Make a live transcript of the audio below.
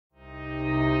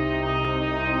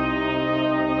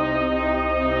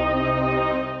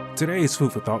Today's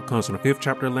food for thought comes from the 5th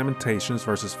chapter of Lamentations,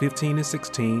 verses 15 and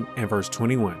 16, and verse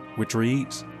 21, which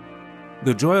reads,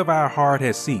 "The joy of our heart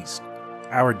has ceased.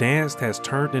 Our dance has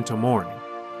turned into mourning.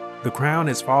 The crown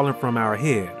has fallen from our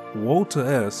head. Woe to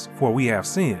us, for we have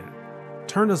sinned.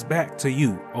 Turn us back to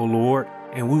you, O Lord,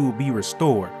 and we will be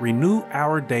restored. Renew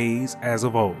our days as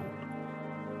of old."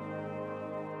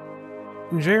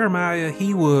 Jeremiah,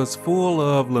 he was full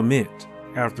of lament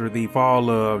after the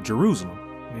fall of Jerusalem.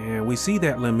 And we see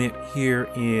that lament here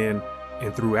in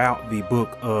and throughout the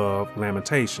book of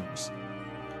Lamentations.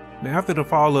 Now, after the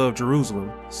fall of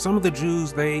Jerusalem, some of the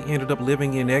Jews, they ended up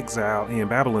living in exile in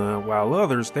Babylon, while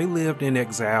others, they lived in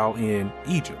exile in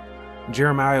Egypt.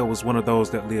 Jeremiah was one of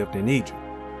those that lived in Egypt.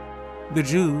 The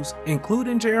Jews,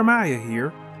 including Jeremiah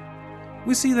here,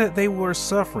 we see that they were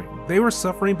suffering. They were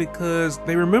suffering because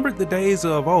they remembered the days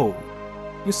of old.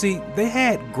 You see, they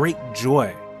had great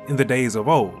joy in the days of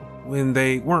old, when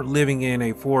they weren't living in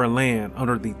a foreign land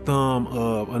under the thumb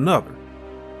of another.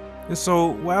 And so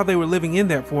while they were living in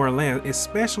that foreign land,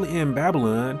 especially in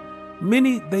Babylon,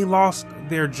 many, they lost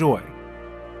their joy.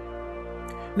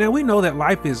 Now we know that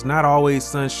life is not always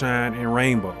sunshine and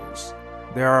rainbows.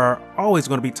 There are always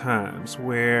going to be times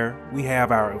where we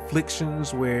have our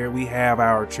afflictions, where we have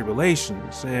our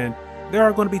tribulations, and there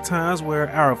are going to be times where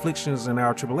our afflictions and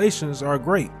our tribulations are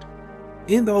great.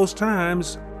 In those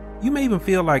times, you may even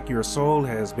feel like your soul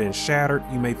has been shattered.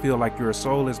 You may feel like your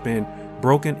soul has been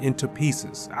broken into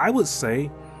pieces. I would say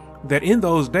that in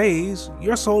those days,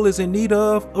 your soul is in need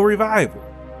of a revival.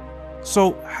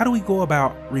 So how do we go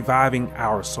about reviving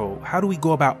our soul? How do we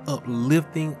go about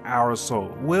uplifting our soul?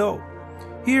 Well,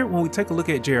 here, when we take a look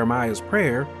at Jeremiah's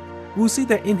prayer, we'll see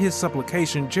that in his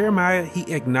supplication, Jeremiah,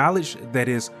 he acknowledged that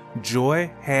his joy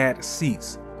had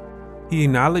ceased. He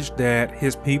acknowledged that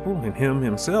his people and him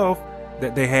himself,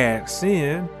 that they had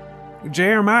sinned.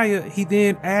 Jeremiah, he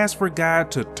then asked for God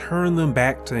to turn them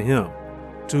back to him,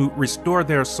 to restore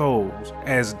their souls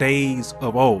as days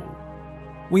of old.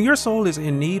 When your soul is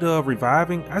in need of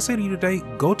reviving, I say to you today,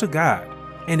 go to God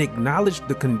and acknowledge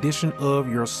the condition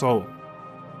of your soul.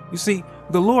 You see,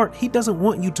 the Lord, he doesn't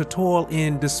want you to toil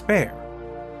in despair.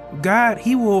 God,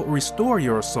 he will restore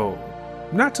your soul,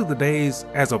 not to the days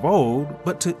as of old,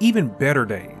 but to even better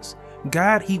days.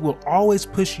 God, he will always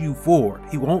push you forward.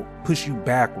 He won't push you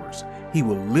backwards. He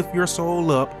will lift your soul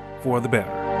up for the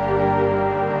better.